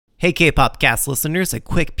Hey K-Pop Cast listeners, a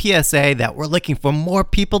quick PSA that we're looking for more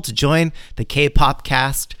people to join the K-Pop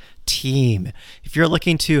Cast team. If you're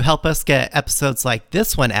looking to help us get episodes like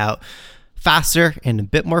this one out faster and a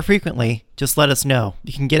bit more frequently, just let us know.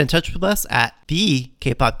 You can get in touch with us at the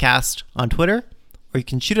K-Pop Cast on Twitter, or you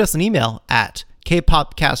can shoot us an email at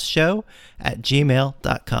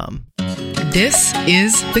kpopcastshow@gmail.com. This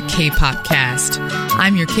is the K-Pop Cast.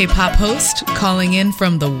 I'm your K-Pop host, calling in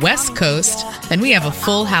from the West Coast, and we have a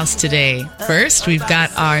full house today. First, we've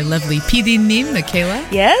got our lovely PD님, Michaela.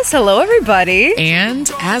 Yes, hello everybody.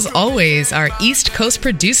 And, as always, our East Coast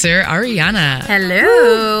producer, Ariana.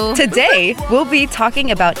 Hello. Today, we'll be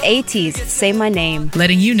talking about ATEEZ, Say My Name.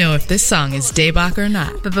 Letting you know if this song is Daebak or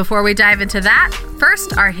not. But before we dive into that,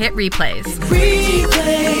 first, our hit replays.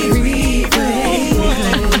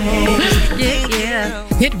 Yeah.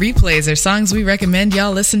 Hit replays are songs we recommend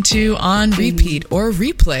y'all listen to on repeat or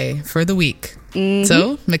replay for the week. Mm-hmm.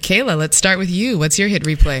 So, Michaela, let's start with you. What's your hit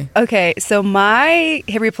replay? Okay, so my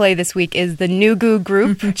hit replay this week is the Nugu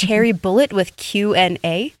group, Cherry Bullet with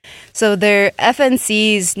Q&A. So they're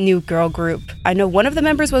FNC's new girl group. I know one of the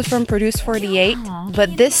members was from Produce 48,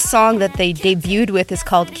 but this song that they debuted with is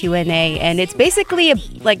called Q&A, and it's basically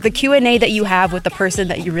like the Q&A that you have with the person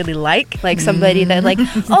that you really like somebody that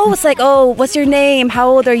what's your name? How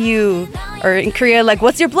old are you? Or in Korea, like,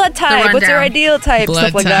 what's your blood type? What's your ideal type? Blood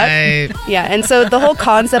stuff like type. that. Yeah, and so the whole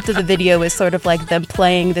concept of the video is sort of like them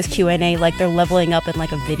playing this Q&A like they're leveling up in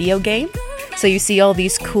like a video game. So you see all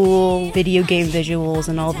these cool video game visuals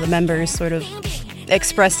and all of the members sort of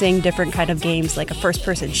expressing different kind of games, like a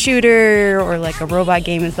first-person shooter or like a robot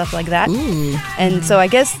game and stuff like that. Ooh. And so I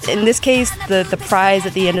guess in this case, the prize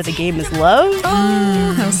at the end of the game is love.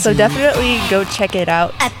 So definitely go check it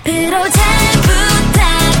out.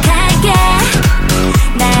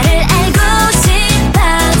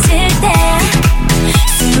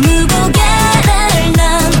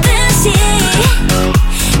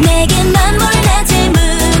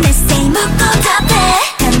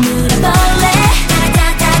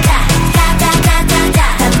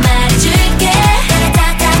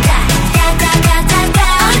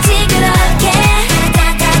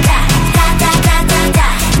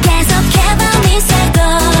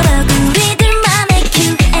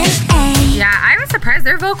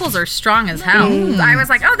 Their vocals are strong as hell. I was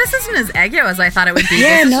like, oh, this isn't as aegyo as I thought it would be.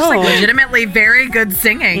 Yeah, this is no. just like legitimately very good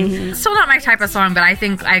singing. Still not my type of song, but I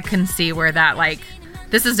think I can see where that, like,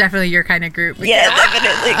 this is definitely your kind of group. Yeah,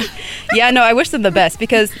 definitely. Yeah, no, I wish them the best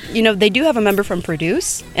because, you know, they do have a member from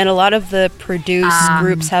Produce, and a lot of the Produce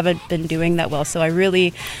groups haven't been doing that well, so I'm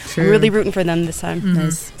really rooting for them this time.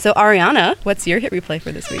 Nice. So, Ariana, what's your hit replay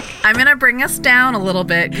for this week? I'm going to bring us down a little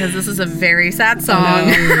bit because this is a very sad song.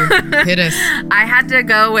 Hit us. I had to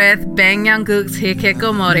go with Bang Young-gook's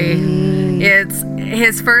Hikikomori. It's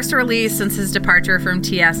his first release since his departure from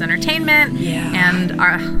TS Entertainment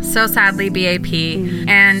and so sadly BAP.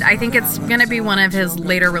 And I think it's going to be one of his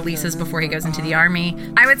later releases before he goes into the army.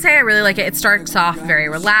 I would say I really like it. It starts off very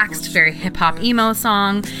relaxed, very hip-hop emo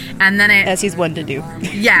song. And then it... As he's one to do.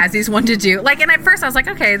 Yeah, as he's one to do. Like, and at first I was like,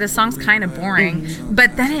 okay, this song's kind of boring.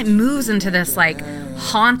 But then it moves into this, like,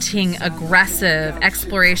 haunting, aggressive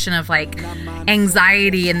exploration of, like,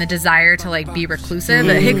 anxiety and the desire to, like, be reclusive.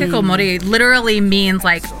 Hikikomori literally means,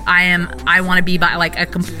 like, I want to be by, like, a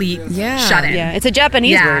complete shut-in. Yeah, it's a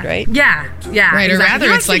Japanese word, right? Yeah. Right, exactly. or rather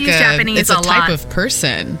it's like Japanese a type of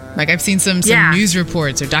person. Like, I've seen some news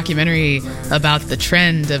reports or documentary about the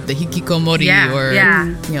trend of the hikikomori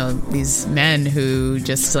you know, these men who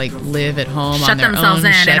just, like, live at home shut on their themselves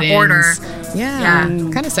own in order. Yeah.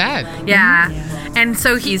 Kind of sad. Yeah. And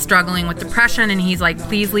so he's struggling with depression, and he's like,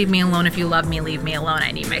 please leave me alone. If you love me, leave me alone.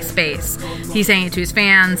 I need my space. He's saying it to his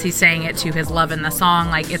fans. He's saying it to his love in the song.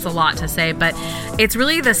 Like, it's a lot to say, but it's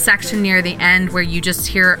really the section near the end where you just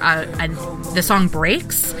hear the song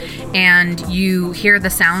breaks, and you hear the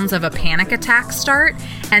sounds of a panic attack start,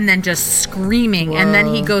 and then just screaming. Whoa. And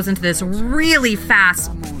then he goes into this really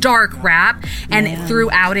fast, dark rap, and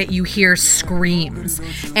throughout it, you hear screams.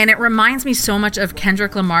 And it reminds me so much of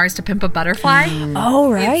Kendrick Lamar's To Pimp a Butterfly.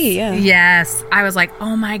 Oh, right, yeah. Yes. I was like,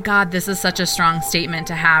 oh my God, this is such a strong statement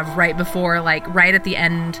to have right before, like, right at the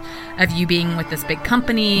end of you being with this big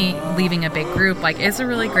company, leaving a big group. Like, it's a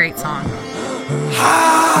really great song.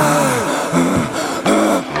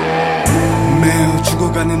 매우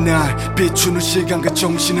죽어가는 날 비추는 시간과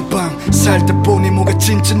정신의 방 살다 보니 뭐가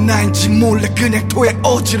진짜 나인지 몰라 그냥 토해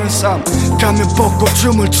오지는 삶 가면 벗고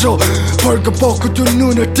춤을 춰 벌거벗고 두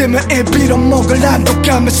눈을 뜨면 애 빌어먹을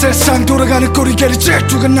안독하면 세상 돌아가는 꼴이게리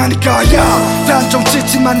질투가 나니까 단정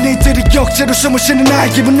짓지만 니들이 역제로 숨을 쉬는 나의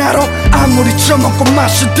기분 알아 아무리 처먹고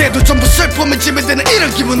마실 때도 전부 슬픔에 집에 드는 이런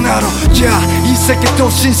기분 알아 이 새끼도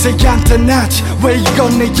신세한테 나지 왜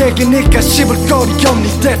이건 내 얘기니까 씹을 거리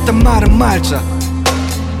없니 됐단 말은 말자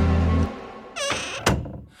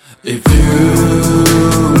If you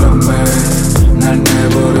love me 날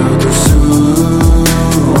내버려둘 수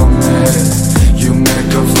없네 You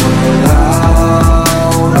make a fool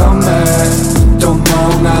out of me 또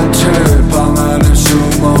멍한 채 방 안에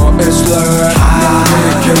숨어 It's like 난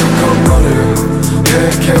해케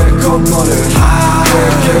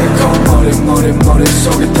콧머리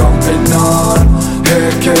머릿속에 덤빈 넌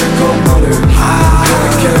해케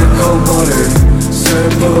콧머리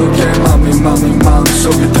슬프게 맘이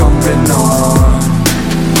마음속에 덤빈 넌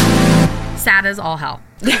Sad as all hell.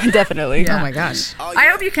 Definitely. Oh my gosh. I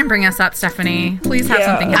hope you can bring us up, Stephanie. Please have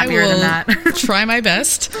something happier than that. Try my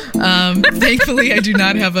best. Thankfully, I do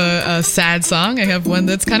not have a sad song. I have one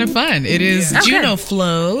that's kind of fun. It is Juno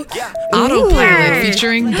Flow, Autopilot,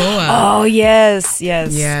 featuring Boa. Oh, yes.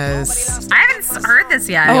 Yes. I haven't heard this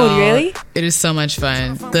yet. Oh, really? It is so much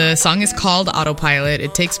fun. The song is called Autopilot.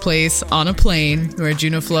 It takes place on a plane where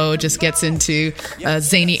Juno Flow just gets into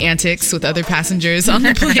zany antics with other passengers on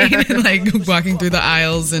the plane and like walking through the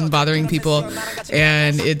aisles and bothering people,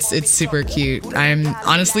 and it's super cute. I'm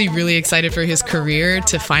honestly really excited for his career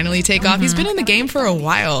to finally take off. He's been in the game for a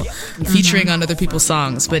while, featuring on other people's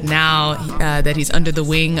songs, but now that he's under the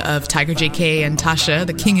wing of Tiger JK and Tasha,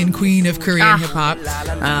 the king and queen of Korean hip hop,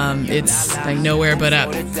 it's like nowhere but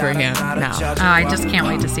up for him now. I just can't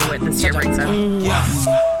wait to see what this year brings him.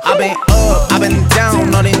 I've been up, I've been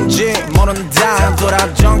down, 어딘지 모른다 돌아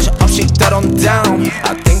정신 없이 따론 down.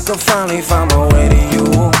 I think I finally found my way to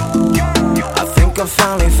you. I think I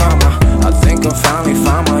finally found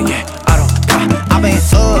my, yeah. I've been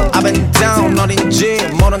up, I've been down, 어딘지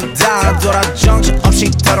모른다 돌아 정신 없이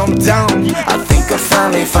따론 down. I think I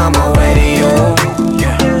finally found my way to you.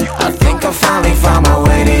 I think I finally found my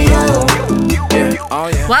way to you. Yeah. Oh,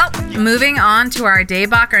 yeah. Well, moving on to our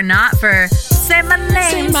Daebak or Not for Say My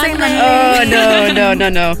Name, Say My Name. Oh,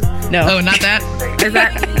 no. Oh, not that? Is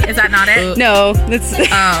that not it? No, that's...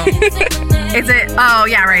 Oh. Is it? Oh,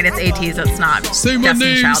 yeah, right. It's ATs. It's not. Say my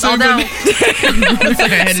Destiny's name, Child. say my name.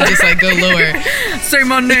 Sorry, I had to just like go lower. Say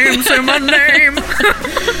my name, say my name.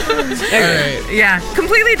 All right. Yeah,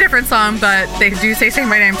 completely different song, but they do say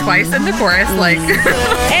my name twice in the chorus. Like,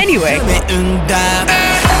 Anyway.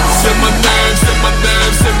 Say my name, say my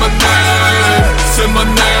name, say my name. Say my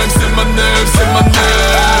name, say my name, say my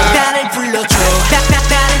name. 나를 불러줘,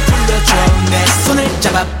 나를 불러줘. 내 손을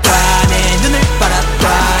잡아봐, 내 눈을 바라봐.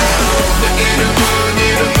 내 이름은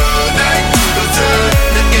날 불러줘.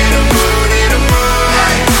 내 이름은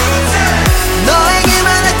너에게만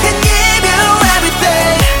I can give you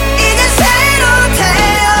everything. 이제 새로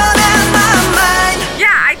태어난 my mind.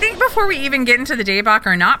 yeah, I think before we even get into the Daebak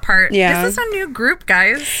or Not part, Yeah. this is a new group,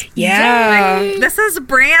 guys. Yeah. Like, this is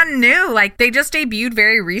brand new. Like, they just debuted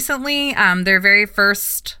very recently. Their very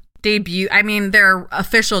first debut, I mean their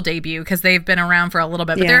official debut, because they've been around for a little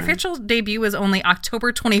bit, but their Yeah. official debut was only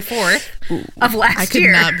October 24th of last I could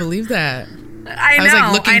year. not believe that. I know, I was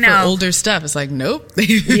like looking I know. for older stuff. It's like, nope.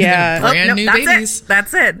 Yeah. Brand Nope, new that's babies. It.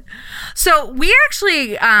 That's it. So we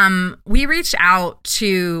actually we reached out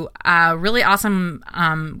to a really awesome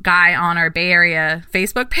guy on our Bay Area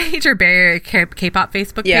Facebook page, or Bay Area K-pop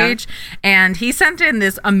Facebook Yeah. page, and he sent in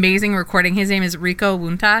this amazing recording. His name is Rico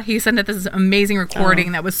Wunta. He sent in this amazing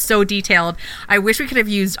recording that was so detailed. I wish we could have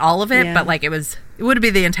used all of it, Yeah. but like it would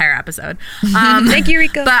be the entire episode. Thank you,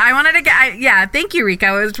 Rico. But I wanted to get, thank you,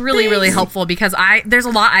 Rico. It was really, really helpful because there's a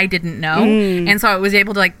lot I didn't know. And so it was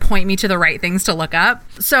able to like point me to the right things to look up.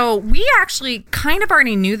 So we actually kind of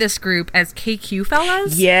already knew this group as KQ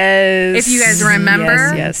Fellas. Yes. If you guys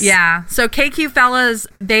remember. Yes. Yeah. So KQ Fellas,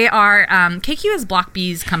 they are, KQ is Block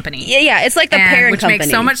B's company. Yeah, it's like the parent which company.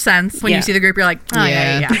 makes so much sense. When Yeah. you see the group, you're like, oh,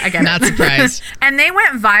 yeah, I get it. Not surprised. And they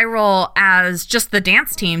went viral as just the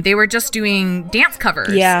dance team. They were just doing dance covers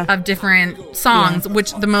of different songs,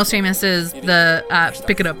 which the most famous is the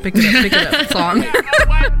Pick It Up, Pick It Up, Pick It Up song.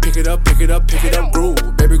 Pick it up, pick it up, pick it up,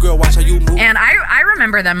 groove. Baby girl, watch how you move. And I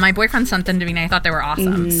remember them. My boyfriend sent them to me and I thought they were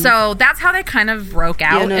awesome. So that's how they kind of broke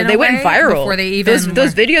out. Yeah, no, in they a went way viral. before they even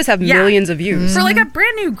those videos have millions of views. for like a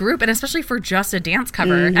brand new group, and especially for just a dance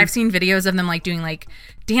cover. I've seen videos of them like doing like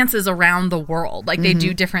dances around the world. Like they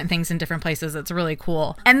do different things in different places. It's really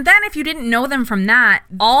cool. And then if you didn't know them from that,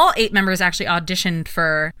 all 8 members actually auditioned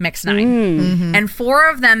for Mix 9. And 4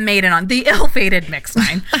 of them made it on the ill-fated Mix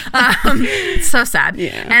 9. So sad.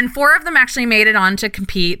 Yeah. And 4 of them actually made it on to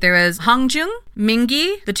compete. There was Hongjoong,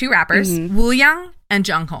 Mingi, the 2 rappers, Wooyoung, and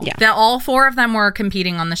Jungho. Yeah. All 4 of them were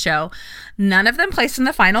competing on the show. None of them placed in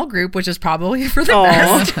the final group, which is probably for the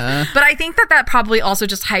best. But I think that probably also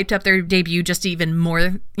just hyped up their debut just even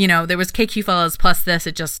more. You know, there was KQ Fellas plus this.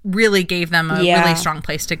 It just really gave them a really strong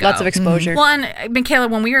place to go. Lots of exposure. Well, and Michaela,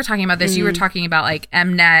 when we were talking about this, you were talking about like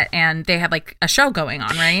Mnet, and they had like a show going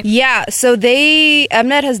on, right? Yeah, so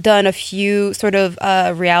Mnet has done a few sort of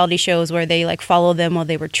reality shows where they like follow them while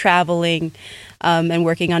they were traveling and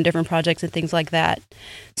working on different projects and things like that.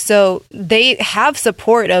 So they have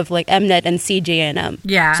support of like Mnet and CJNM.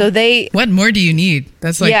 Yeah. So What more do you need?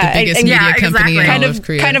 That's like the biggest media company in all of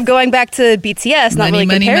Korea. Kind of going back to BTS, not really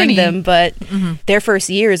comparing them, but their first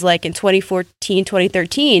years, like in 2014,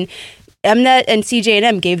 2013, Mnet and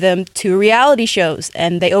CJNM gave them 2 reality shows,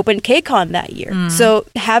 and they opened KCON that year. So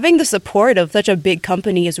having the support of such a big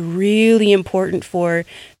company is really important for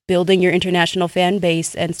building your international fan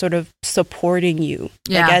base and sort of supporting you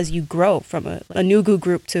like as you grow from a new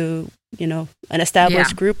group to, you know, an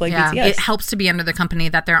established group like BTS. It helps to be under the company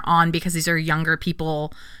that they're on because these are younger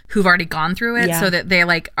people who've already gone through it, so that they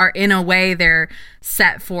like are in a way they're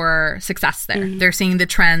set for success there. They're seeing the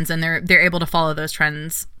trends and they're able to follow those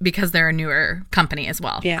trends because they're a newer company as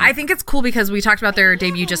well. Yeah. I think it's cool because we talked about their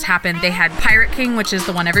debut just happened. They had Pirate King, which is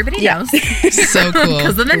the one everybody knows. So cool.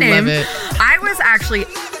 Because of the name. Love it. I was actually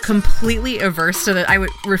completely averse to I would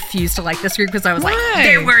refuse to like this group because I was Why? like,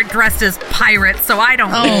 they were dressed as pirates, so I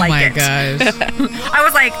don't Oh like my it. gosh. I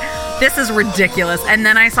was like, this is ridiculous. And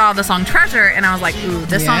then I saw the song Treasure, and I was like, ooh,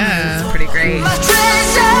 this song is pretty great.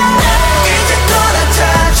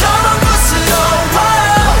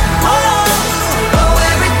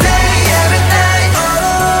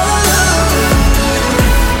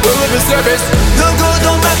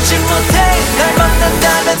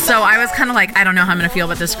 So I was kind of like, I don't know how I'm going to feel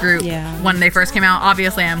about this group when they first came out.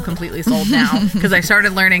 Obviously, I'm completely sold now because I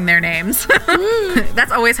started learning their names.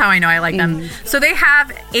 That's always how I know I like them. So they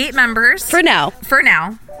have 8 members. For now.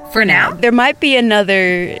 There might be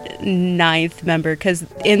another 9th member because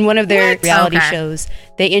in one of their reality shows,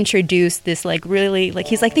 they introduced this like really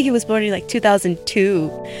like I think he was born in like 2002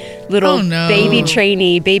 little baby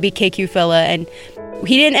trainee, baby KQ fella, and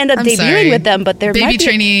he didn't end up debuting with them, but there baby might be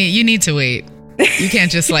trainee, you need to wait. You can't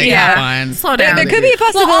just like hop on. Slow down. There could be a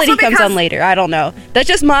possibility he comes because- on later. I don't know. That's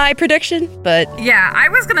just my prediction, but Yeah, I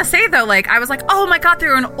was gonna say though, like I was like, oh my god,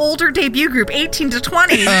 they're an older debut group, 18 to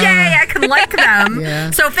 20. Yay, I can like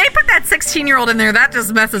them. So if they put that 16-year-old in there, that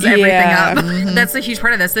just messes everything up. That's a huge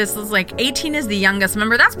part of this. This is like 18 is the youngest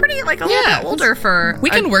member. That's pretty like a little bit older for. We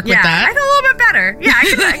can work with that. I feel a little bit better. Yeah,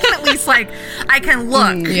 I can at least like I can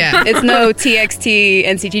look. Yeah. it's no TXT,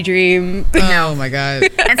 NCT Dream. Oh my god.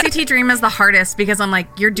 NCT Dream is the hardest because I'm like,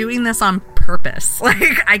 you're doing this on purpose.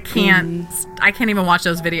 Like I can't even watch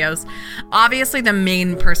those videos. Obviously, the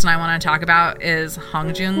main person I want to talk about is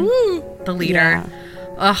Hongjoong, the leader.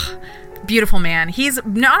 Ugh, beautiful man. He's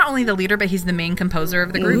not only the leader, but he's the main composer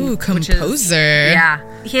of the group. Ooh, composer.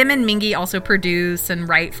 Him and Mingi also produce and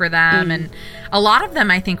write for them, and a lot of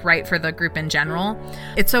them I think write for the group in general.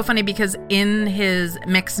 It's so funny because in his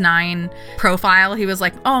Mix 9 profile, he was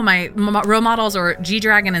like, "Oh, my role models are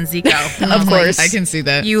G-Dragon and Zico." Of course. I can see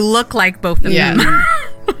that. You look like both of them.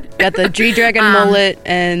 Got the G-Dragon mullet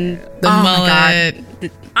and The mullet.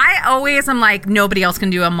 I always am like, nobody else can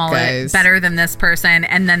do a mullet better than this person,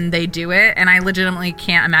 and then they do it, and I legitimately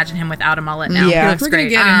can't imagine him without a mullet now. Yeah. He looks We're going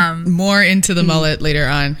to great. get more into the mullet later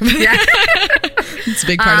on. Yeah. It's a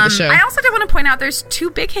big part of the show. I also did want to point out there's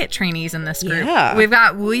 2 big hit trainees in this group. Yeah. We've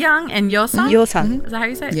got Wooyoung and Yeosang. Yeosang. Is that how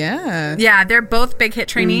you say it? Yeah. Yeah, they're both big hit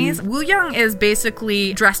trainees. Wooyoung is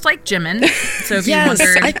basically dressed like Jimin. So if you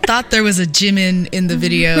wondered, I thought there was a Jimin in the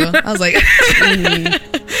video. I was like,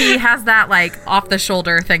 he has that like off the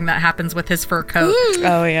shoulder thing that happens with his fur coat.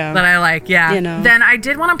 oh yeah. That I like, yeah. You know. Then I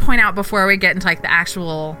did want to point out before we get into like the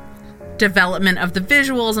actual development of the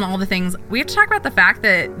visuals and all the things, we have to talk about the fact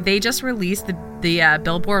that they just released the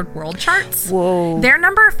Billboard World Charts. Whoa. They're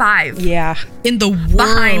number 5. Yeah. in the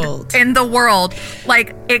Behind world. in the world.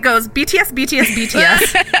 Like it goes BTS,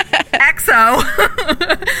 EXO,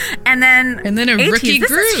 and then a ATEEZ. rookie This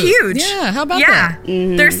group. is huge. Yeah, how about that?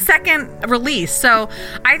 Their second release. So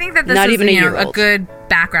I think that this Not is even a year a old. good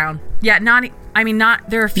background. Yeah, not.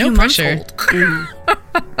 They're a few No months pressure.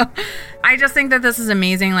 old. I just think that this is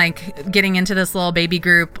amazing, like getting into this little baby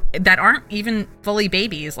group that aren't even fully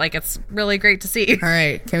babies. Like, it's really great to see. All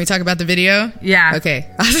right. Can we talk about the video? Yeah. Okay.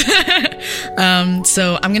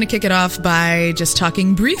 So I'm going to kick it off by just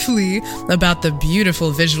talking briefly about the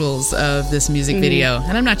beautiful visuals of this music video.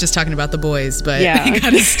 And I'm not just talking about the boys, but I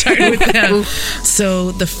got to start with them.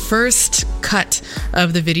 So the first cut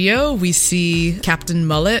of the video, we see Captain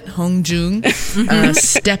Mullet, Hong Jung,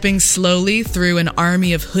 stepping slowly through an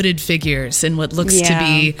army of hooded figures in what looks to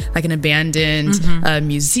be like an abandoned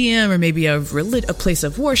museum or maybe a place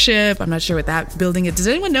of worship. I'm not sure what that building is. Does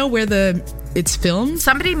anyone know where it's filmed?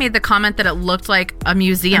 Somebody made the comment that it looked like a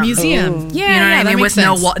museum. A museum. Ooh. Yeah, you know what I mean?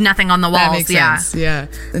 With nothing on the walls. That makes sense. Yeah.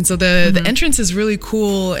 And so the entrance is really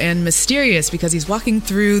cool and mysterious because he's walking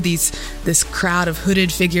through this crowd of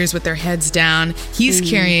hooded figures with their heads down. He's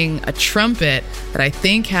carrying a trumpet that I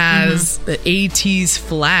think has the AT's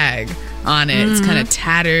flag on it. It's kind of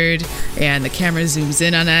tattered and the camera zooms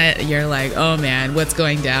in on it. You're like, oh man, what's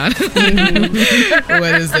going down?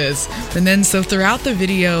 What is this? And then so throughout the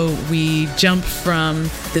video, we jump from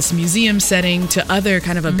this museum setting to other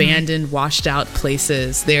kind of abandoned, washed out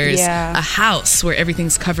places. There's a house where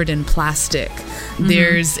everything's covered in plastic.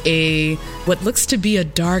 There's what looks to be a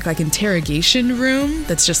dark like interrogation room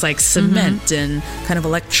that's just like cement and kind of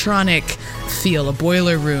electronic feel, a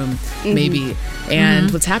boiler room maybe.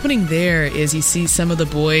 And what's happening there is you see some of the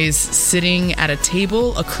boys sitting at a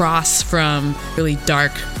table across from really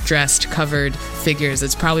dark dressed covered figures.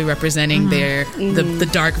 It's probably representing the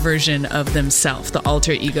dark version of themselves, the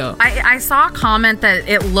alter ego. I saw a comment that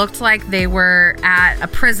it looked like they were at a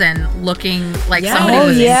prison looking like somebody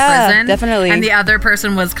was in prison. Definitely. And the other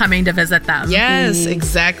person was coming to visit them. Yes,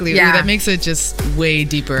 exactly. Yeah. Ooh, that makes it just way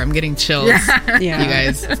deeper. I'm getting chills, you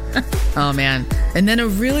guys. Oh, man. And then a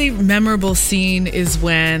really memorable scene is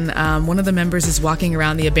when one of the members is walking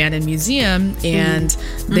around the abandoned museum and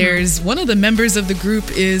there's one of the members of the group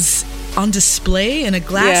is on display in a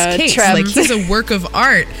glass case. Like he's a work of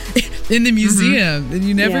art in the museum. And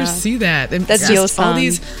you never see that. And that's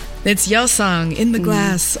Yeosang. It's Yeosang in the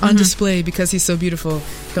glass on display because he's so beautiful.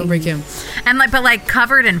 Don't break him. And but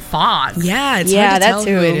covered in fog. Yeah, it's hard to tell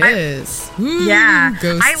who it is. Ooh,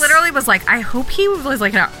 ghosts. I literally was like, I hope he was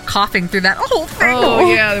like coughing through that whole thing.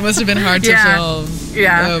 Oh yeah, it must have been hard to film.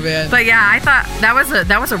 Yeah. Oh man. But yeah, I thought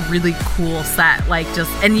that was a really cool set. Like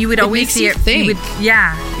and you would always see it. Think.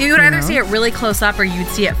 You would either see it really close up or you'd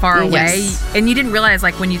see it far away, and you didn't realize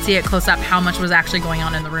when you'd see it close up how much was actually going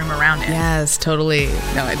on in the room around it. Yes, totally.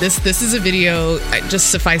 No, this is a video.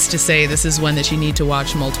 Just suffice to say, this is one that you need to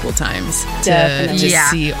watch multiple times to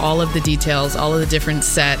just see all of the details, all of the different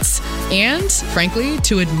sets, and frankly,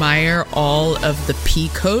 to admire all of the pea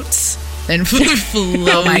coats and flowy,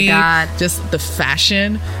 oh my God, just the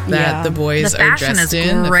fashion that the boys are dressed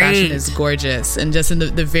in. The fashion is gorgeous. And just in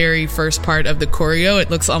the very first part of the choreo,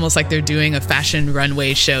 it looks almost like they're doing a fashion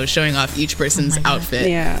runway show, showing off each person's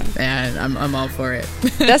outfit. Yeah. And I'm all for it.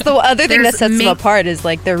 That's the other thing that sets them apart is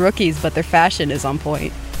they're rookies, but their fashion is on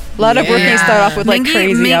point. A lot of rookies start off with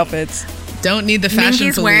crazy outfits. Don't need the fashion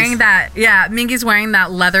Mingy's wearing Mingy's wearing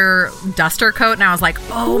that leather duster coat, and I was like,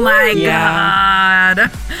 oh my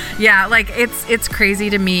God. Yeah, it's crazy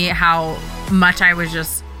to me how much I was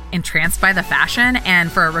just entranced by the fashion,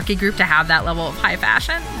 and for a rookie group to have that level of high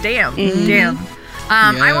fashion, damn.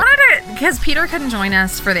 I wanted to, because Peter couldn't join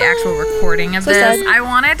us for the actual recording of this. Sad. I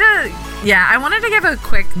wanted to give a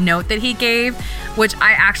quick note that he gave, which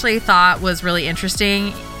I actually thought was really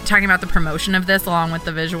interesting, talking about the promotion of this along with the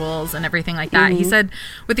visuals and everything like that. He said,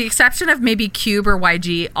 with the exception of maybe Cube or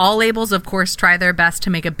YG, all labels of course try their best to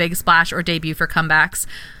make a big splash or debut for comebacks.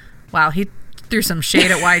 Wow, he threw some shade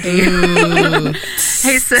at YG.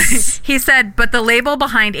 He said, but the label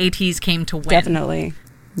behind ATEEZ came to win. Definitely.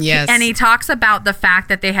 Yes. And he talks about the fact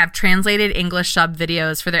that they have translated English sub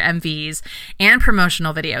videos for their MVs and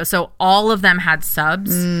promotional videos. So all of them had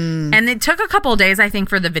subs. And it took a couple of days, I think,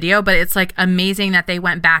 for the video, but it's amazing that they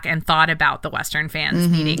went back and thought about the Western fans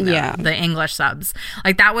needing the English subs.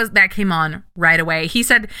 That came on right away. He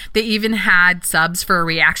said they even had subs for a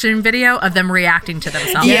reaction video of them reacting to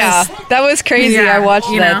themselves. Yeah, that was crazy. I watched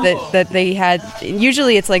that they had.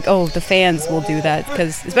 Usually it's the fans will do that,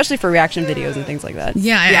 because especially for reaction videos and things like that.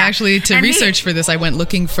 Yeah. I actually, research for this, I went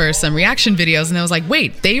looking for some reaction videos, and I was like,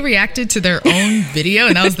 wait, they reacted to their own video?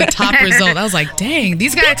 And that was the top result. I was like, dang,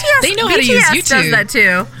 these guys, they know how to use YouTube. BTS does that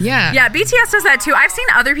too. Yeah. Yeah, BTS does that too. I've seen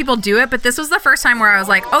other people do it, but this was the first time where I was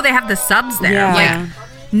like, oh, they have the subs there.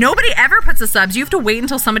 nobody ever puts the subs. You have to wait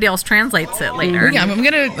until somebody else translates it later. Yeah, I'm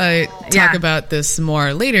going to talk about this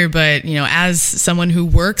more later, but as someone who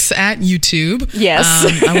works at YouTube,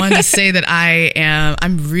 yes, I wanted to say that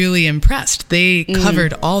I'm really impressed. They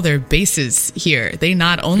covered all their bases here. They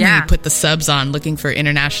not only put the subs on looking for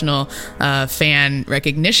international fan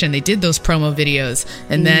recognition, they did those promo videos,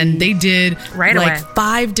 and then they did away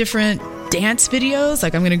 5 different dance videos.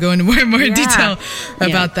 Like, I'm going to go into more and more detail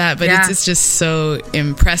about that, but it's just so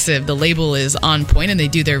impressive. The label is on point, and they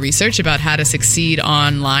do their research about how to succeed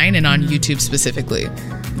online and on YouTube specifically.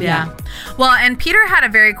 Yeah. Well, and Peter had a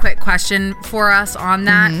very quick question for us on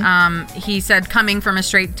that. He said, coming from a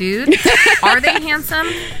straight dude, are they handsome?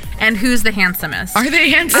 And who's the handsomest? Are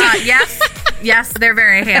they handsome? Yes, they're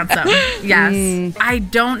very handsome. Yes. I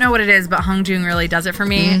don't know what it is, but Hung Joon really does it for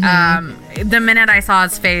me. The minute I saw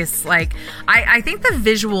his face, like, I think the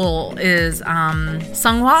visual is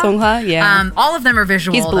Seonghwa. Seonghwa, yeah. All of them are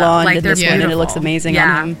visual. He's blonde like, in this one, and it looks amazing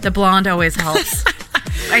on him. The blonde always helps.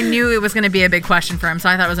 I knew it was going to be a big question for him, so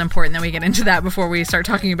I thought it was important that we get into that before we start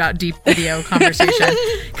talking about deep video conversation.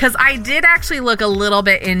 Because I did actually look a little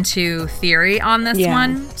bit into theory on this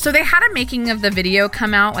one. So they had a making of the video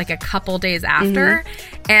come out like a couple days after,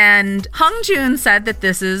 and Hung Joon said that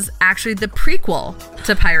this is actually the prequel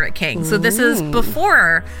to Pirate King. So this is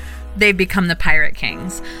before they become the Pirate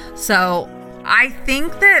Kings. So I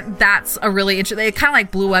think that that's a really interesting. It kind of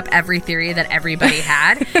like blew up every theory that everybody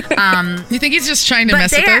had. You think he's just trying to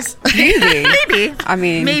mess with us? Maybe. I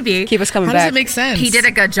mean, maybe. Keep us coming back. How does it make sense? He did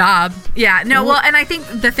a good job. Yeah. No. Well, and I think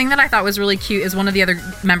the thing that I thought was really cute is one of the other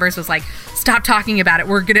members was like, "Stop talking about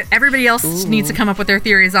it. Everybody else needs to come up with their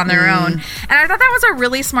theories on their own." And I thought that was a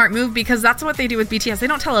really smart move, because that's what they do with BTS. They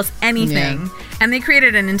don't tell us anything, and they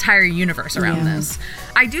created an entire universe around this.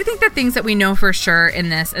 I do think that things that we know for sure in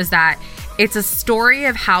this is that it's a story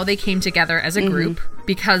of how they came together as a group,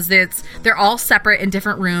 because they're all separate in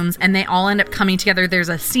different rooms, and they all end up coming together. There's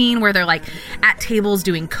a scene where they're like at tables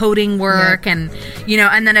doing coding work, and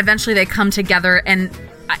and then eventually they come together. And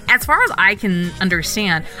as far as I can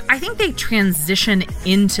understand, I think they transition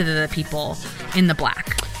into the people in the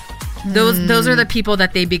black. Those are the people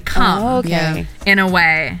that they become in a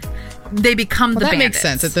way. They become the bandits. That makes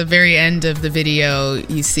sense. At the very end of the video,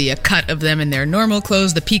 you see a cut of them in their normal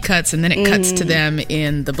clothes, the P-cuts, and then it cuts to them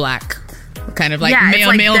in the black, kind of like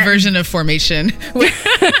male version of Formation.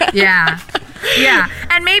 Yeah.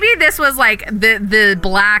 And maybe this was like the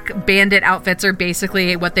black bandit outfits are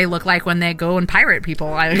basically what they look like when they go and pirate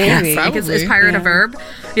people. I guess. Probably. Is pirate a verb?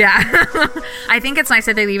 Yeah. I think it's nice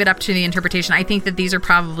that they leave it up to the interpretation. I think that these are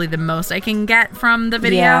probably the most I can get from the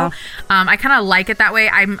video. Yeah. I kind of like it that way.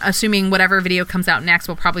 I'm assuming whatever video comes out next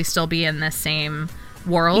will probably still be in the same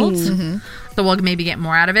world. So we'll maybe get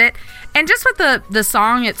more out of it. And just with the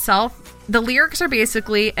song itself, the lyrics are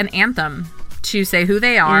basically an anthem to say who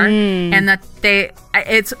they are, and that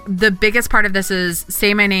it's the biggest part of this is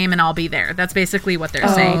say my name and I'll be there. That's basically what they're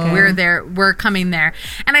saying. Okay. We're there, we're coming there.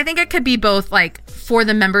 And I think it could be both, like, for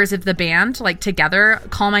the members of the band, like, together,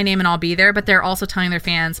 call my name and I'll be there, but they're also telling their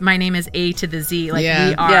fans, my name is A to the Z. Like,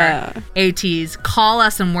 we are ATs. Call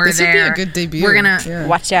us and we're this there. This would be a good debut. We're gonna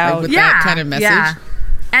watch out. Like, with that kind of message. Yeah.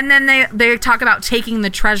 And then they talk about taking the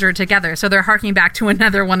treasure together. So they're harking back to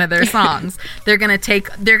another one of their songs. They're gonna take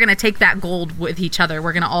that gold with each other.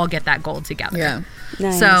 We're gonna all get that gold together. Yeah.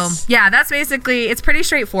 Nice. So yeah, that's basically, it's pretty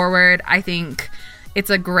straightforward. I think it's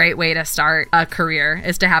a great way to start a career,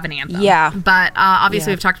 is to have an anthem. Yeah. But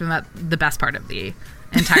obviously we've talked about the best part of the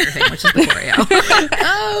entire thing, which is the choreo.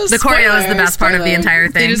 The choreo is the best part of the entire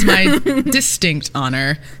thing. It is my distinct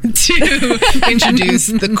honor to introduce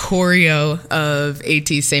the choreo of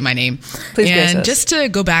AT Say My Name. Please, and just to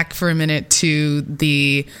go back for a minute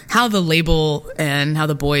to how the label and how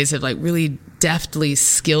the boys have like really deftly,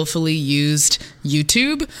 skillfully used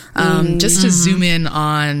YouTube. Just to zoom in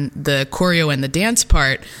on the choreo and the dance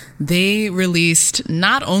part, they released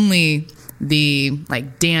not only the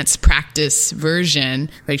like dance practice version,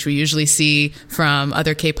 which we usually see from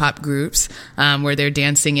other K-pop groups, where they're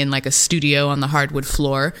dancing in like a studio on the hardwood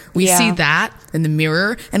floor. We see that in the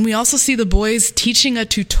mirror, and we also see the boys teaching a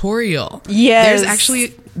tutorial. Yes. There's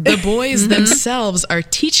actually, the boys themselves are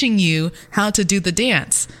teaching you how to do the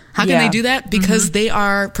dance. How can they do that? Because they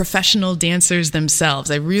are professional dancers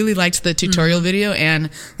themselves. I really liked the tutorial video and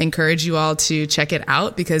encourage you all to check it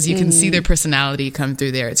out, because you can see their personality come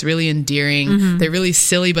through there. It's really endearing. They're really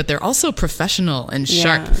silly, but they're also professional and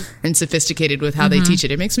sharp and sophisticated with how they teach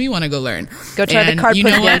it. It makes me want to go learn. Go try the card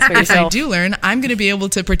push dance for yourself. If I do learn, I'm going to be able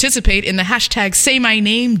to participate in the hashtag Say My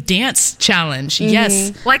Name Dance Challenge.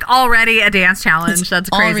 Yes. Like already a dance challenge. That's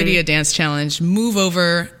crazy. Already a dance challenge. Move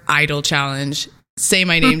Over Idol Challenge. Say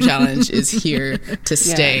My Name challenge is here to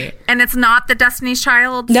stay. And it's not the Destiny's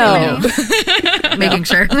Child. No. Making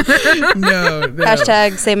sure. No.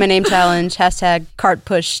 Hashtag Say My Name challenge. Hashtag cart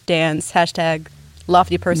push dance. Hashtag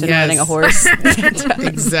lofty person riding a horse.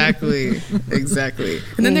 Exactly.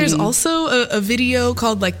 And then there's also a video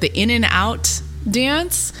called like the In and Out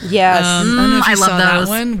dance. Yes. I don't know if you I love saw that those.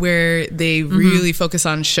 one where they really focus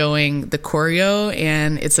on showing the choreo,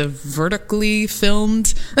 and it's a vertically filmed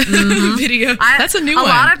video. That's a new one. A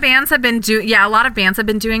lot of bands have been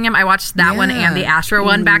doing them. I watched that one and the Astro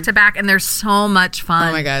one back to back, and they're so much fun.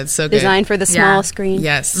 Oh my God, so good. Designed for the small screen.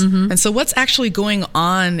 Yes. And so what's actually going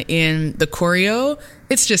on in the choreo?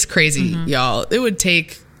 It's just crazy, y'all. It would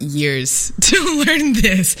take years to learn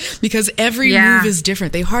this because every move is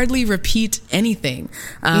different. They hardly repeat anything.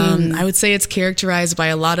 I would say it's characterized by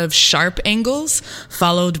a lot of sharp angles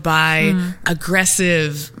followed by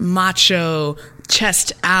aggressive, macho,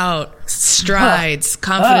 chest out strides,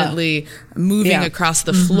 confidently moving across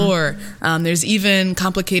the floor. There's even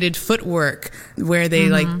complicated footwork where they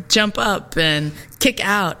like jump up and kick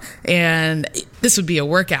out, and this would be a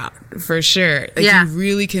workout for sure. Like you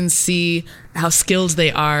really can see how skilled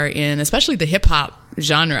they are in especially the hip hop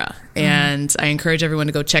genre. And I encourage everyone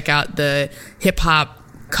to go check out the hip hop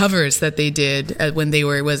covers that they did when they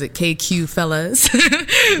were, was it KQ Fellas?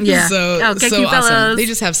 Yeah. So KQ awesome. Fellas. They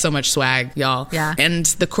just have so much swag, y'all. Yeah. And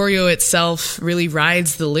the choreo itself really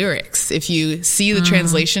rides the lyrics. If you see the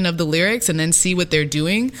translation of the lyrics and then see what they're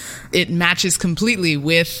doing, it matches completely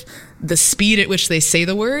with the speed at which they say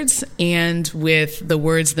the words and with the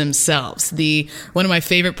words themselves. One of my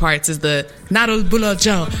favorite parts is the Naru Bulo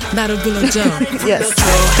Joe, Naru Bulo Joe. Yes.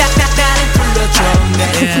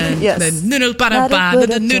 And Yes. the noodle para ba,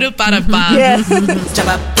 the noodle para ba. Yes.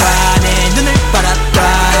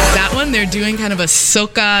 That one, they're doing kind of a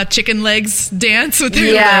soca chicken legs dance with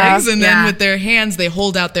their legs, and then with their hands, they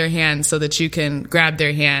hold out their hands so that you can grab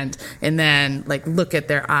their hand and then like look at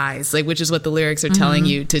their eyes, like which is what the lyrics are telling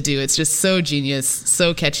you to do. It's just so genius,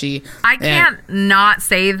 so catchy. I can't not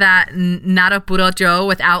say that Nara Puro Joe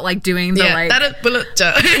without like doing the like.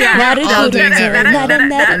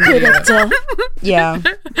 Yeah.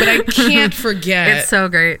 But I can't forget. It's so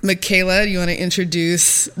great. Michaela, do you want to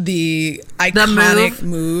introduce the iconic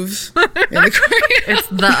move in the choreo? It's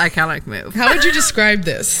the iconic move. How would you describe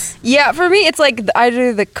this? Yeah, for me, it's like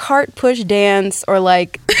either the cart push dance or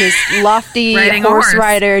like this lofty Riding a horse horse.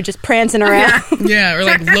 rider just prancing around. Yeah, or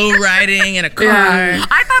like low riding in a car.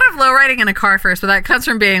 I thought of low riding in a car first, but that comes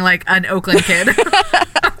from being like an Oakland kid.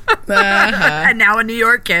 And now a New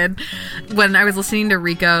York kid. When I was listening to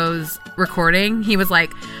Rico's recording, he was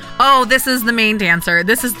like, "Oh, this is the main dancer.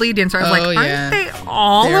 This is lead dancer." I was like, "Aren't they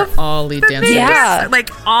all They're of all lead the dancers. main Yeah. dancers? Like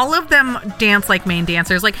all of them dance like main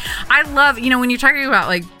dancers." Like I love, when you're talking about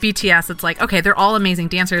like BTS, it's like, okay, they're all amazing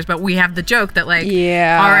dancers, but we have the joke that like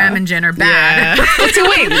RM and Jin are bad. Yeah. Two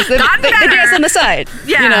wings. They dance on the side.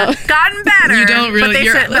 Yeah, gotten better. You don't but really. they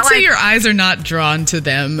sit- Let's but, say like, your eyes are not drawn to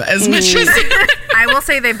them as much as. I will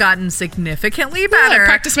say they've gotten significantly better.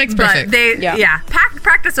 Practice makes but perfect.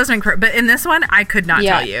 Practice does make perfect. But in this one, I could not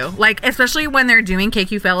Yeah. tell you. Like, especially when they're doing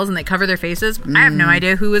KQ Fellas and they cover their faces, I have no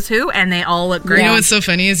idea who is who, and they all look great. You know what's so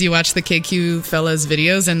funny is you watch the KQ Fellas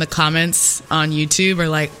videos and the comments on YouTube are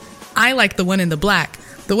like, I like the one in the black.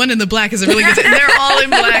 The one in the black is a really good. And they're all in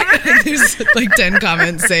black. There's like 10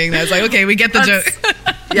 comments saying that. It's like, okay, we get the joke.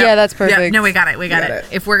 Yeah, that's perfect. Yeah, no, we got it. We got it.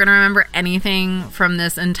 If we're gonna remember anything from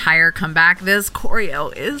this entire comeback, this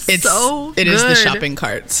choreo is so It good. is the shopping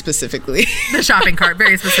cart specifically. The shopping cart,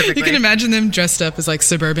 very specifically. You can imagine them dressed up as like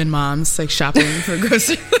suburban moms, like shopping for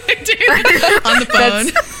groceries on the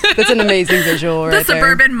phone. That's an amazing visual the right there.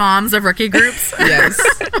 suburban moms of rookie groups. Yes,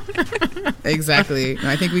 exactly. And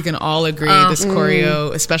I think we can all agree this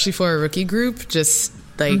choreo, especially for a rookie group, just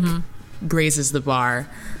like raises the bar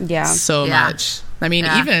so much. I mean,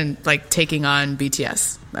 even like taking on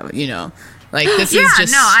BTS, like this is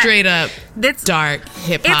just straight up dark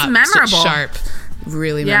hip hop, it's memorable. sharp,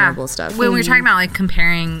 really memorable stuff. When we're talking about like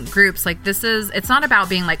comparing groups, like it's not about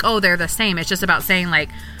being like, oh, they're the same. It's just about saying like,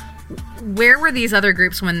 where were these other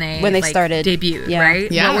groups when they like, started debuted,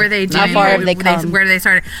 right? Yeah. What were they doing? How far have they come? Where did they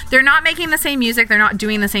start? They're not making the same music. They're not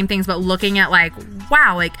doing the same things, but looking at like,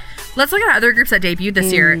 wow, like let's look at other groups that debuted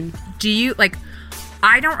this year. Do you like?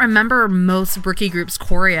 I don't remember most rookie groups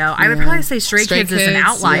choreo. I would probably say Stray Kids is an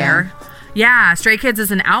outlier. Yeah, Stray Kids is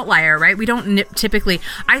an outlier, right? We don't typically.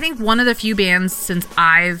 I think one of the few bands since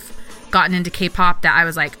I've gotten into K-pop that I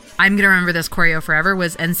was like, I'm gonna remember this choreo forever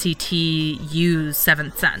was NCT U's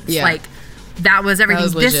Seventh Sense. Yeah. Like that was everything.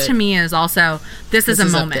 was This legit. to me is also, this is a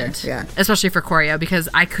is up moment, there, yeah. especially for choreo, because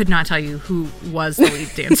I could not tell you who was the lead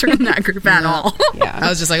dancer in that group at all. I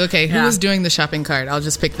was just like, okay, who Yeah. was doing the shopping cart? I'll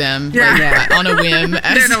just pick them Yeah. on a whim.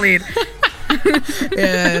 They're the lead.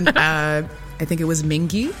 And I think it was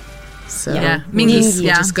Mingi. So Yeah, we'll Mingi,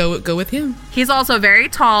 yeah. just go with him. He's also very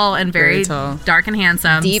tall and very, Very tall. dark and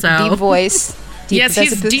handsome. Deep so. voice. Yes, That's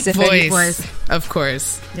he's a deep Pacific voice. Of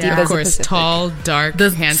course. Yeah. Of course. Pacific. Tall, dark, The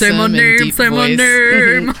handsome, say my and name, deep say my voice.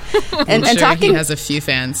 name. And, I'm sure talking, he has a few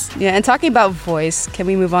fans. yeah, and talking about voice, can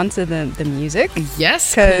we move on to the music?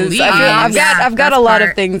 Yes, Because please. I've got that's a lot of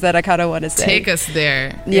part. things that I kind of want to say. Take us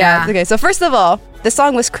there. Yeah. Yeah. Okay. So first of all, the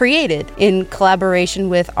song was created in collaboration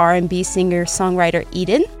with R&B singer-songwriter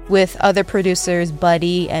Eden, with other producers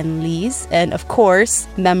Buddy and Lise, and of course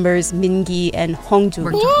members Mingi and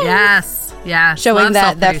Hongju. Yes. Yeah. Showing Love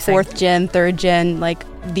that self-producing. fourth gen, third gen, like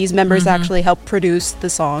these members actually helped produce the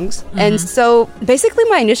songs. Mm-hmm. And so basically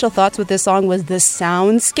my initial thoughts with this song was the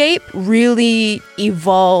soundscape really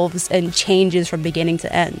evolves and changes from beginning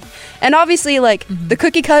to end. And obviously like the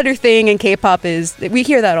cookie cutter thing in K-pop is, we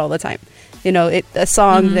hear that all the time. You know, a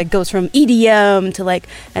song that goes from EDM to like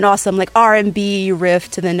an awesome like R&B riff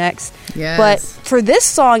to the next. Yes. But for this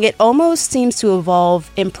song, it almost seems to evolve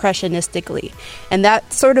impressionistically, and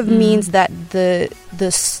that sort of means that the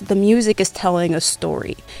music is telling a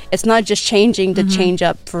story. It's not just changing to change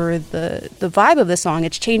up for the vibe of the song.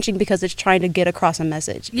 It's changing because it's trying to get across a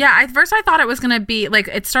message. Yeah, at first I thought it was going to be, like,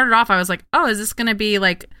 it started off, I was like, oh, is this going to be,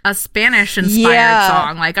 like, a Spanish-inspired Yeah.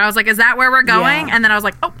 song? Like, I was like, is that where we're going? Yeah. And then I was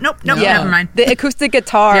like, oh, nope, never mind. The acoustic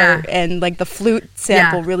guitar Yeah. and like the flute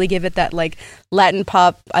sample Yeah. really give it that like Latin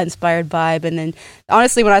pop inspired vibe. And then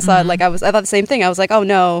honestly, when I saw it, like I thought the same thing. I was like, oh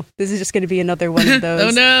no, this is just going to be another one of those. Oh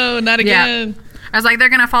no, not Yeah. again. I was like, they're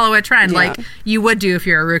going to follow a trend, Yeah. like you would do if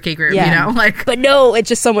you're a rookie group, Yeah. you know? Like, But no, it's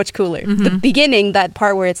just so much cooler. The beginning, that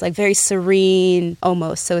part where it's like very serene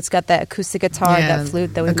almost. So it's got that acoustic guitar, that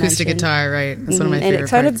flute that we acoustic mentioned. guitar, right? That's one of my And favorite it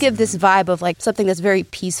kind parts. of gives this vibe of like something that's very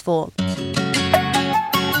peaceful.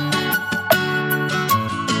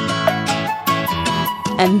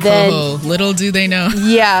 And then Oh, little do they know.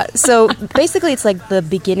 yeah, so basically it's like the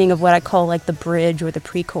beginning of what I call like the bridge or the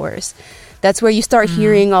pre-chorus. That's where you start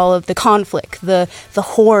hearing all of the conflict, the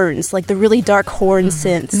horns, like the really dark horn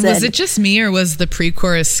synths. Was and- it just me, or was the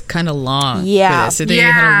pre-chorus kind of long? Yeah. For this? So they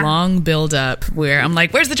Yeah. had a long build-up where I'm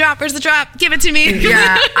like, "Where's the drop? Where's the drop? Give it to me!"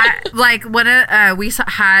 yeah, like when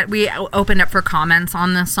we opened up for comments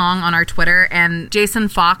on this song on our Twitter, and Jason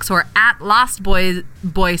Fox, or at Lost Boy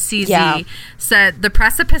CZ, Yeah. said the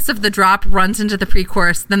precipice of the drop runs into the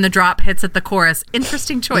pre-chorus, then the drop hits at the chorus.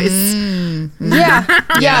 Interesting choice.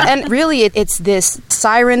 Yeah, and really it's this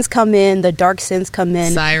sirens come in, the dark synths come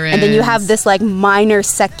in, and then you have Sirens. this like minor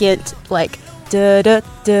second like da da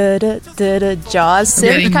da da da da Jaws synth,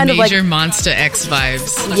 Getting kind of like major Monster X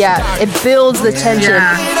vibes. yeah, it builds the tension.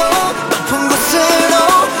 Yeah. 높은 곳으로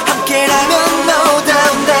함께라면 no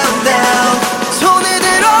down down down 손을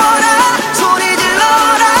들어라 소리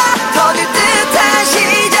질러라 터질 듯한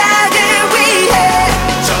시작을 위해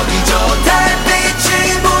저기 저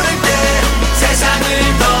달빛이 부를 때 세상을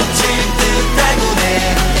덮친 듯한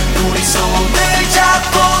군에 우리 손을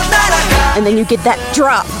잡고 날아가 And then you get that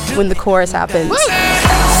drop when the chorus happens.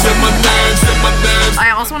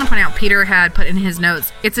 I also want to point out Peter had put in his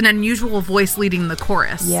notes, it's an unusual voice leading the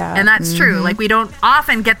chorus. Yeah. And that's true. Like, we don't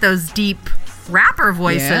often get those deep rapper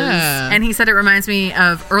voices. Yeah. And he said it reminds me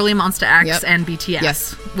of early Monster X Yep. and BTS.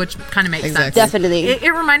 Yes. Which kind of makes Exactly. sense. Definitely.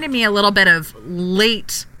 It reminded me a little bit of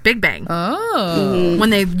late Big Bang Oh, when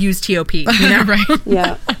they used T.O.P. You know? right.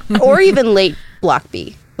 Yeah. Or even late Block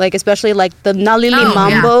B. Like especially like the Nalili Oh, yeah.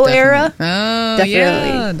 Mambo era. Oh, Definitely.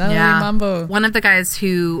 yeah. That Yeah. Mambo. One of the guys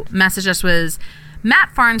who messaged us was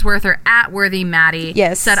Matt Farnsworth, or at Worthy Maddie.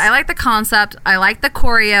 Yes. Said, I like the concept, I like the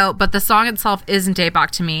choreo, but the song itself isn't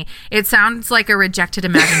Daebak to me. It sounds like a rejected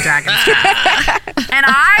Imagine Dragons track. And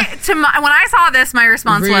when I saw this, my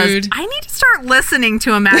response Rude. was, I need to start listening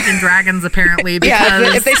to Imagine Dragons, apparently, because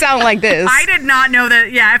Yeah, if they sound like this. I did not know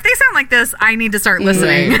that. Yeah, if they sound like this, I need to start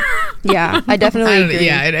listening. Right. Yeah, I definitely agree.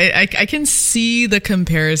 Yeah, I can see the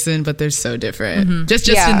comparison, but they're so different. Just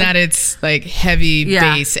Yeah. in that it's like heavy Yeah.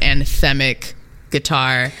 bass and anthemic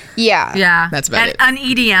guitar. Yeah. Yeah. That's about it. An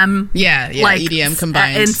EDM. Yeah, EDM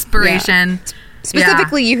combined. Inspiration.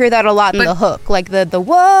 Specifically, you hear that a lot in the hook, like the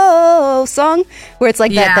whoa song, where it's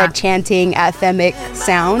like Yeah. that chanting anthemic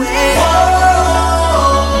sound.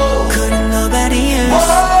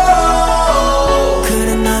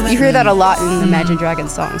 You hear that a lot in Imagine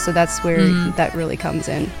Dragons songs, so that's where that really comes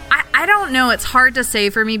in. I don't know. It's hard to say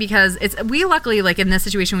for me because we luckily, like in this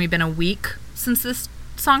situation, we've been a week since this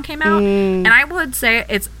song came out, and I would say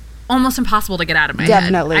it's almost impossible to get out of my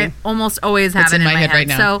Definitely. head. I almost always have It's it in in my my head head. right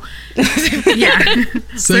now. So, yeah.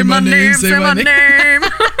 Say my name, say my name.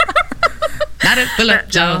 Not it, Philip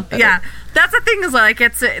Joe. Yeah. That's the thing is like,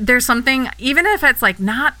 there's something, even if it's like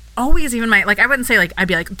not always even my, like, I wouldn't say like, I'd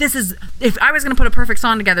be like, this is, if I was going to put a perfect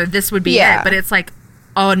song together, this would be Yeah. it. But it's like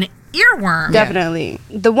an earworm. Definitely.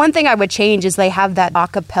 The one thing I would change is they have that a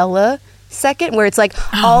cappella second where it's like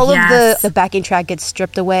all yes. of the backing track gets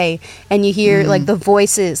stripped away and you hear like the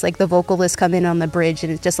voices, like the vocalists come in on the bridge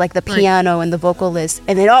and it's just like the piano and the vocalist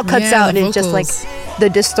and it all cuts Yeah, out and the it's just like vocals. the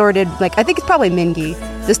distorted, like I think it's probably Mingy,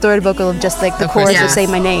 distorted vocal of just like the Of course, chorus of yes. Say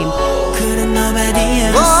My Name. couldn't nobody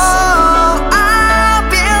else. Oh, I've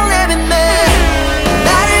been living there.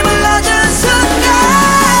 나를 불러준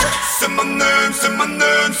순간. Say my name, say my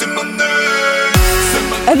name, say my name.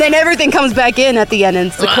 And then everything comes back in at the end and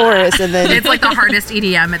it's the chorus and then It's like the hardest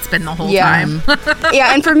EDM it's been the whole Yeah. time.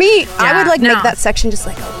 yeah, and for me, I would like no. make that section just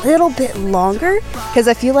like a little bit longer because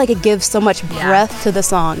I feel like it gives so much breath to the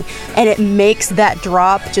song and it makes that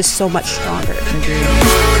drop just so much stronger.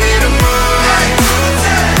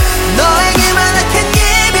 너에게만 I can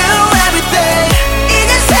give you everything.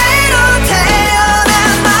 이제 새로 태어난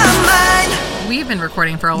my mind. We've been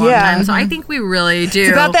recording for a long Yeah. time, so I think we really do.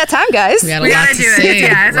 It's about that time, guys. We got a We lot gotta to do it. say.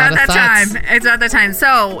 Yeah, it's a lot about of that thoughts. time. It's about that time.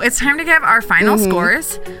 So it's time to give our final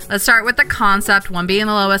scores. Let's start with the concept. 1 being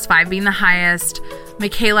the lowest, 5 being the highest.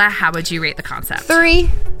 Michaela, how would you rate the concept? 3.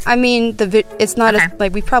 I mean, it's not Okay. as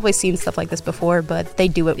like we've probably seen stuff like this before, but they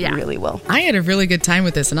do it Yeah. really well. I had a really good time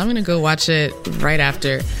with this, and I'm going to go watch it right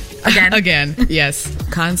after. Again? Again, yes.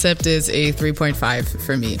 Concept is a 3.5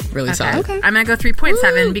 for me. Really solid. I'm gonna go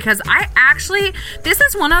 3.7 because I actually, this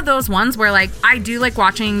is one of those ones where like I do like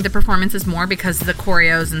watching the performances more because the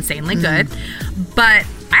choreo is insanely good, but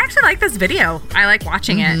I actually like this video. I like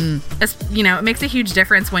watching it. It's, you know, it makes a huge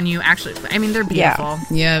difference when you actually, I mean, they're Yeah. beautiful.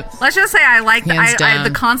 Yep. Let's just say I like Hands down.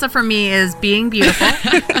 the concept for me is being beautiful.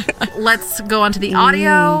 Let's go on to the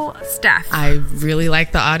audio. Steph. I really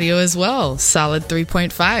like the audio as well. Solid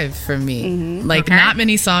 3.5 for me. Like, Okay. not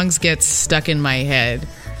many songs get stuck in my head.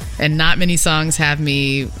 And not many songs have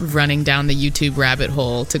me running down the YouTube rabbit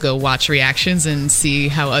hole to go watch reactions and see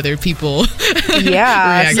how other people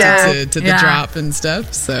Yeah, reacted so to the drop and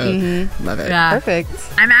stuff. So, love it. Yeah. perfect.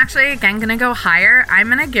 I'm actually again gonna go higher. I'm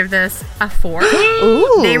gonna give this a 4.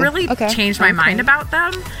 Ooh, They really okay. changed my mind about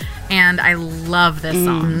them, and I love this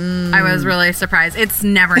song. I was really surprised. It's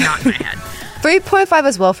never not in my head. 3.5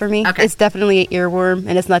 as well for me. Okay. It's definitely an earworm,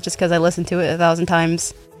 and it's not just because I listened to it 1,000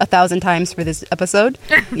 times for this episode.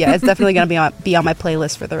 Yeah, it's definitely going to be on my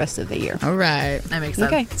playlist for the rest of the year. All right. That makes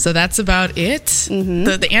sense. Okay. So that's about it.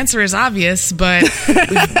 The answer is obvious, but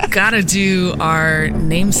we've got to do our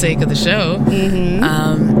namesake of the show.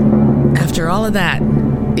 After all of that,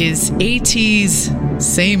 is AT's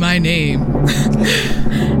Say My Name.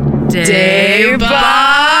 Daybok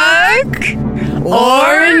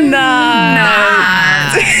or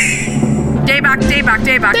not? Daybok.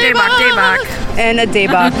 And a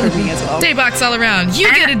Daybok for me as well. Dayboks all around. You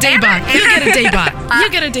get a And- Daybok. and- You get a Daybok. You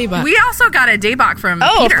get a Daybok. We also got a Daybok from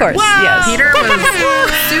Oh, Peter. of course, yes. Peter was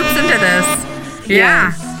soups into this.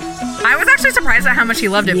 Yeah. I was actually surprised at how much he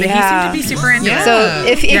loved it, but he Yeah. seemed to be super into Yeah. it. So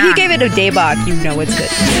if Yeah. you gave it a Daybok, you know it's good.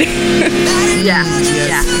 Yeah.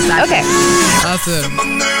 Yeah. Exactly. Okay. Awesome. My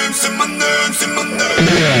name, say my name, say my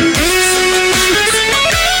name.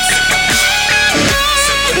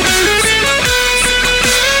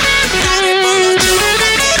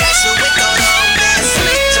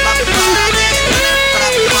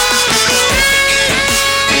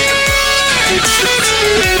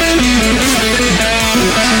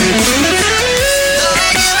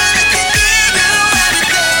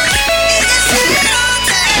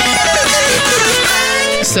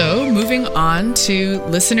 So, moving on to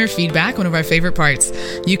listener feedback, one of our favorite parts.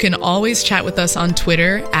 You can always chat with us on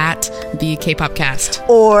Twitter at the K-Popcast.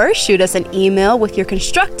 Or shoot us an email with your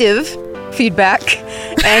constructive feedback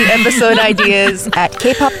and episode ideas at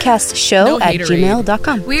kpopcastshow No at haterade.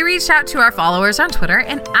 gmail.com. We reached out to our followers on Twitter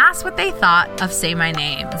and asked what they thought of Say My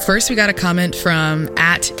Name. First, we got a comment from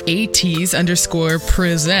at ATs_present.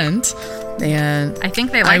 And I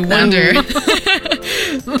think they I like them. wonder.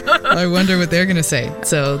 I wonder what they're gonna say.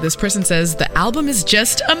 So this person says the album is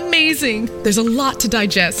just amazing. There's a lot to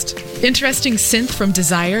digest. Interesting synth from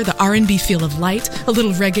Desire, the R&B feel of Light, a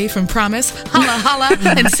little reggae from Promise, Holla Holla,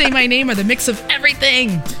 and Say My Name are the mix of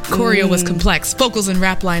everything. Choreo was complex. Vocals and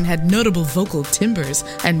rap line had notable vocal timbers,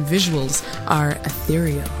 and visuals are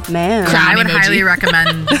ethereal. Man. Cry. I would emoji. highly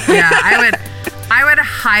recommend. Yeah, I I would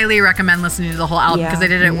highly recommend listening to the whole album because Yeah. I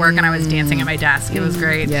did it at work and I was dancing at my desk. It was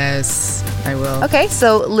great. Yes, I will. Okay,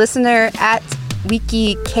 so listener at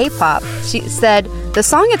Wiki K-pop, she said, the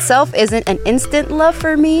song itself isn't an instant love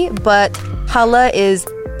for me, but Hala is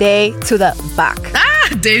day to the back.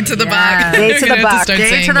 Day to the Yeah. back. Day You're to the gonna have back. start Day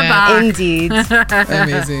saying to the that. back. Indeed.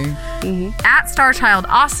 Amazing. At Starchild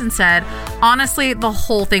Austin said, honestly, the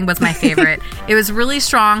whole thing was my favorite. It was really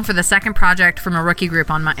strong for the second project from a rookie group,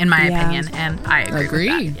 in my Yeah. opinion, and I agree.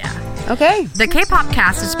 With that. Yeah. Okay. The K-pop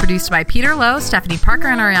cast is produced by Peter Lowe, Stephanie Parker,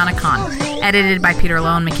 and Ariana Khan. Edited by Peter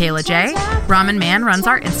Lowe and Michaela J. Ramen Man runs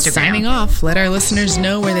our Instagram. Signing off, let our listeners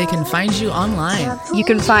know where they can find you online. You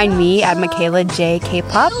can find me at Michaela J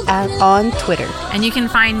K-pop on Twitter. And you can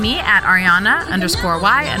find me at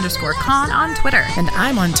Ariana_Y_Khan on Twitter. And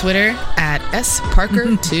I'm on Twitter at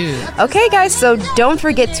SParker2. Okay, guys, so don't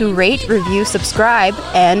forget to rate, review, subscribe,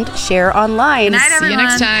 and share online. Good night, See you everyone.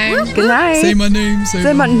 next time. Good night. Say my name.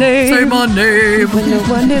 Say my name. Say my name. When no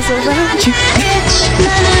one is around you.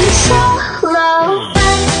 Bitch,